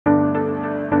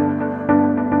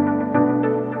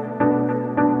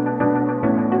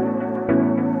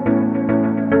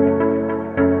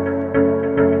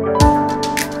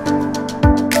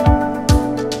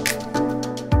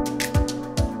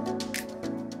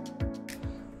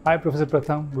Hi, Professor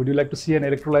Pratham. Would you like to see an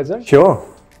electrolyzer? Sure.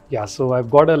 Yeah, so I've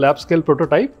got a lab scale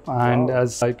prototype, and Wow.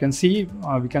 as you can see,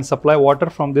 we can supply water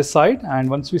from this side, and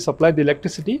once we supply the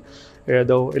electricity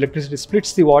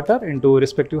splits the water into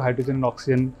respective hydrogen and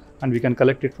oxygen, and we can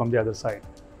collect it from the other side.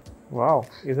 Wow,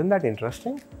 isn't that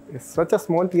interesting? Such a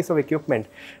small piece of equipment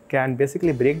can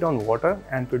basically break down water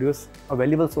and produce a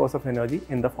valuable source of energy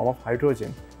in the form of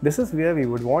hydrogen. This is where we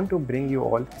would want to bring you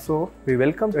all. So we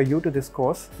welcome you to this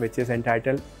course, which is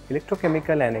entitled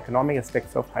Electrochemical and Economic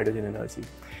Aspects of Hydrogen Energy.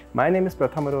 My name is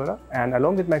Pratham Arora, and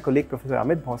along with my colleague Professor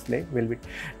Amit Bhosle, we'll be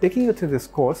taking you through this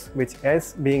course, which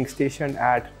is being stationed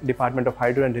at Department of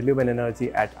Hydro and Renewable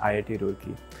Energy at IIT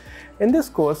Roorkee. In this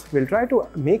course, we'll try to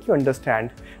make you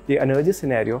understand the energy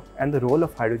scenario and the role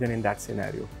of hydrogen in that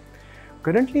scenario.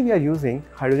 Currently, we are using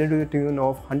hydrogen to the tune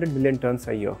of 100 million tons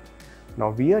a year.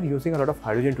 Now, we are using a lot of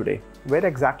hydrogen today. Where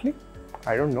exactly?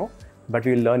 I don't know, but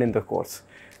we'll learn in the course.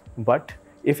 But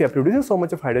if we are producing so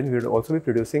much of hydrogen, we will also be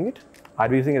producing it. Are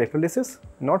we using electrolysis?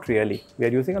 Not really. We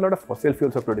are using a lot of fossil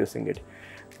fuels for producing it.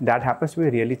 That happens to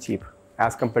be really cheap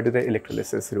as compared to the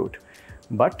electrolysis route.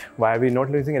 But why are we not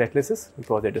using electrolysis?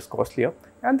 Because it is costlier.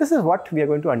 And this is what we are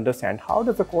going to understand. How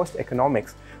does the cost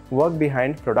economics work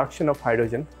behind production of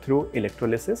hydrogen through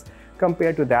electrolysis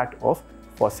compared to that of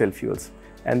fossil fuels?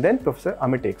 And then Professor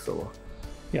Amit takes over.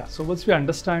 Yeah, so once we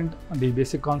understand the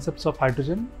basic concepts of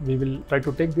hydrogen, we will try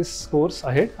to take this course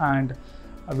ahead, and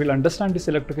we'll understand this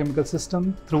electrochemical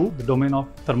system through the domain of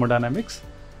thermodynamics.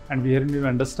 And we will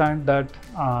understand that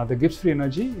the Gibbs-free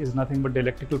energy is nothing but the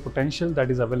electrical potential that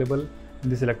is available in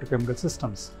these electrochemical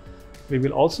systems. We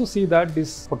will also see that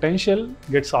this potential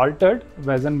gets altered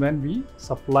as and when we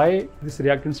supply this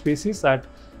reactant species at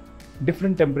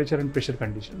different temperature and pressure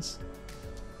conditions.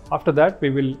 After that, we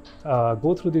will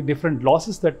go through the different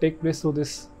losses that take place through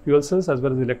these fuel cells as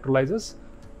well as electrolyzers,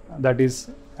 that is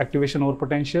activation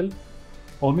overpotential,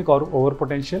 ohmic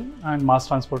overpotential, and mass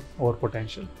transport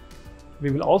overpotential. We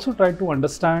will also try to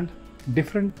understand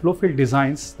different flow field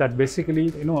designs that basically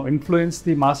influence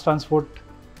the mass transport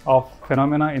of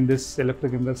phenomena in this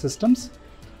electrochemical systems.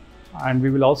 And we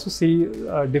will also see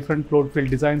different flow field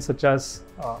designs such as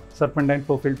serpentine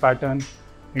flow field pattern,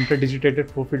 interdigitated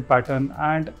flow field pattern,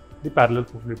 and the parallel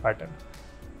flow field pattern.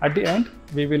 At the end,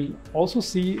 we will also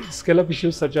see scale-up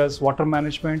issues such as water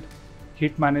management,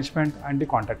 heat management, and the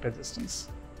contact resistance.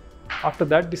 After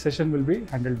that, the session will be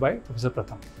handled by Professor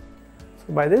Pratham.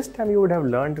 So by this time, you would have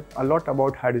learned a lot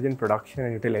about hydrogen production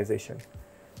and utilization.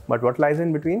 But what lies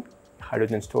in between?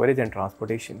 Hydrogen storage and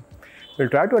transportation. We'll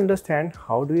try to understand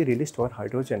how do we really store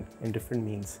hydrogen in different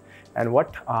means and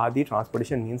what are the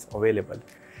transportation means available,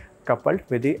 coupled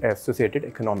with the associated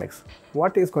economics.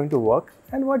 What is going to work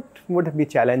and what would be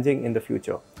challenging in the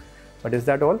future. But is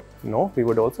that all? No, we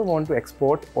would also want to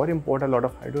export or import a lot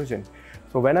of hydrogen.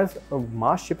 So when as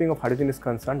mass shipping of hydrogen is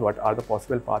concerned, what are the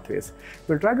possible pathways?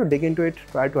 We'll try to dig into it,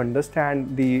 try to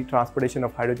understand the transportation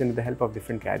of hydrogen with the help of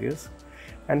different carriers.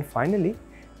 And finally,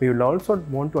 we will also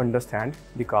want to understand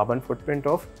the carbon footprint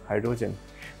of hydrogen.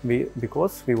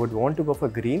 Because we would want to go for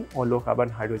green or low carbon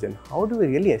hydrogen. How do we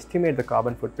really estimate the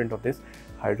carbon footprint of this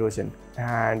hydrogen?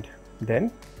 And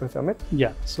then, Professor Amit?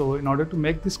 Yeah, so in order to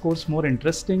make this course more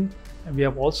interesting, we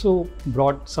have also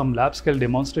brought some lab scale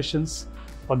demonstrations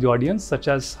for the audience, such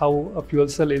as how a fuel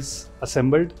cell is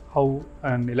assembled, how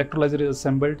an electrolyzer is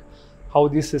assembled, how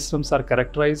these systems are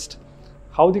characterized,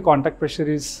 how the contact pressure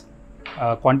is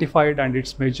quantified and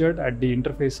it's measured at the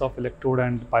interface of electrode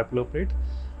and bipolar plate,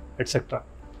 etc.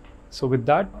 So with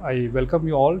that, I welcome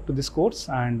you all to this course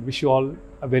and wish you all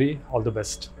all the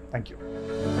best. Thank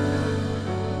you.